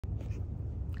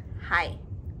Hi.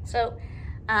 So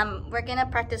we're gonna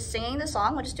practice singing the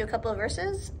song. We'll just do a couple of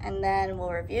verses and then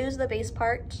we'll review the bass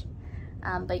part.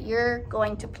 But you're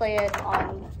going to play it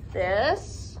on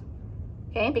this,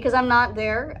 okay? Because I'm not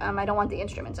there, I don't want the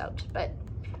instruments out, but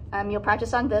you'll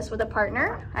practice on this with a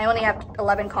partner. I only have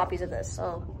 11 copies of this,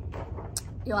 so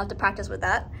you'll have to practice with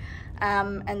that.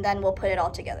 And then we'll put it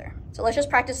all together. So let's just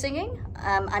practice singing.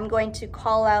 I'm going to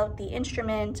call out the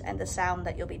instrument and the sound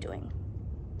that you'll be doing.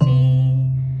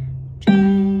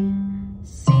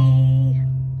 C,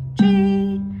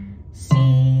 G,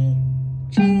 C,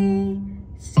 G,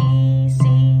 C, C,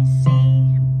 C,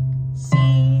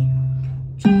 C,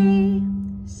 G,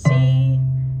 C,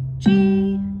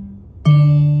 G, D,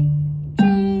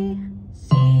 G,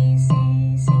 C,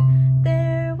 C, C.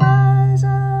 There was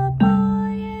a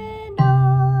boy in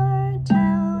our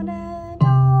town, and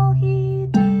all he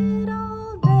did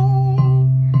all day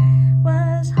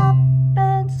was hop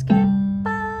and skip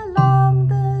along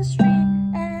the street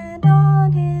and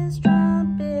on his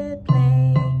trumpet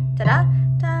play. Ta-da,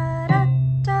 ta-da,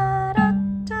 ta-da,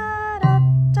 ta-da,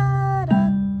 ta-da,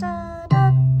 ta-da,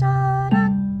 ta-da, ta-da,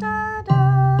 ta-da,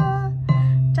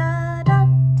 ta-da, ta-da,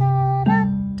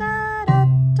 ta-da,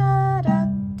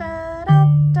 ta-da,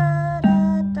 ta-da,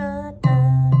 ta-da.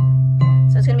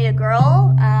 So it's gonna be a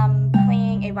girl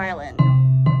playing a violin.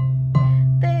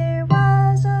 There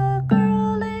was a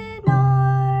girl in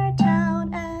our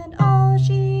town, and all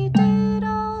she did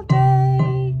all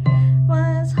day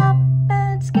was hop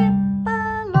and skip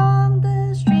along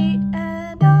the street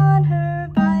and on her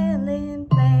violin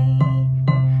play.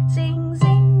 Sing,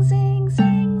 sing, sing,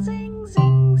 sing, sing,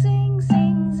 sing, sing, sing,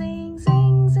 sing, sing,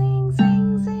 sing,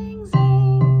 sing, sing, sing.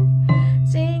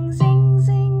 Sing, sing,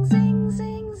 sing, sing,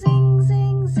 sing, sing,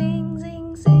 sing, sing,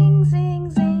 sing, sing,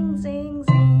 sing, sing, sing,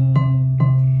 sing.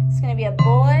 It's gonna be a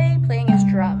boy playing his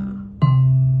drum.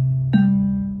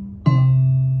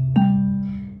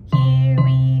 Here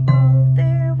we go.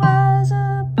 There was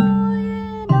a boy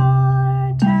in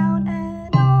our town,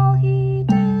 and all he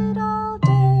did all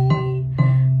day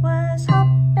was hop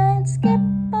and skip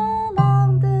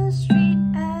along the street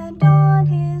and on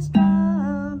his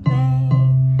drum play.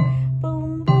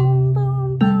 Boom, boom,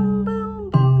 boom, boom,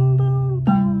 boom, boom, boom, boom,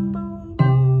 boom,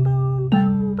 boom, boom,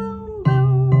 boom, boom, boom.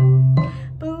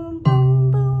 Boom,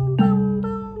 boom, boom,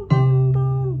 boom, boom,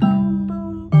 boom, boom, boom,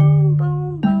 boom,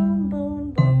 boom, boom, boom,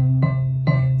 boom,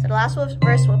 boom. So the last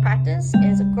verse we'll practice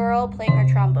is a girl playing her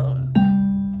trombone.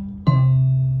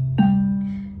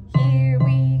 Here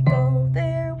we go.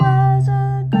 There was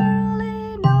a girl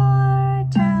in our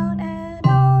town, and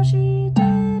all she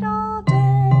did all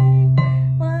day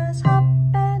was hop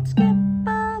and skip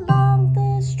along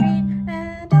the street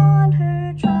and on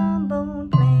her trombone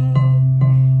play.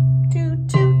 Toot,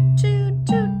 toot, toot,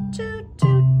 toot, toot,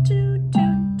 toot, toot,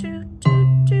 toot, toot,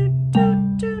 toot, toot,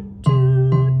 toot, toot, toot.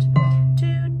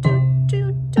 Toot, toot, toot,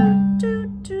 toot,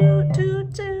 toot, toot, toot,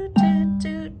 toot, toot, toot,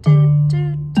 toot, toot,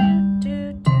 toot, toot,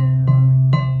 toot.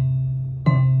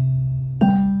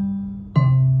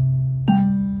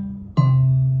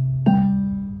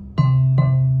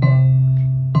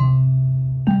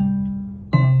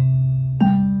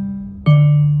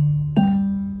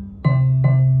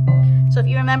 So if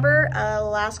you remember,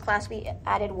 last class we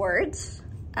added words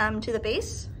to the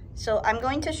bass. So I'm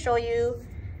going to show you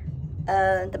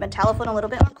the metallophone a little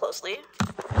bit more closely.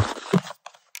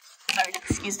 Sorry,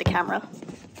 excuse the camera.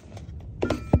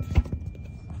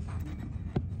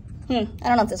 I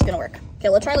don't know if this is gonna work. Okay,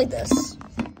 we'll try like this.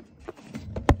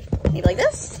 Maybe like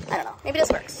this? I don't know. Maybe this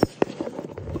works.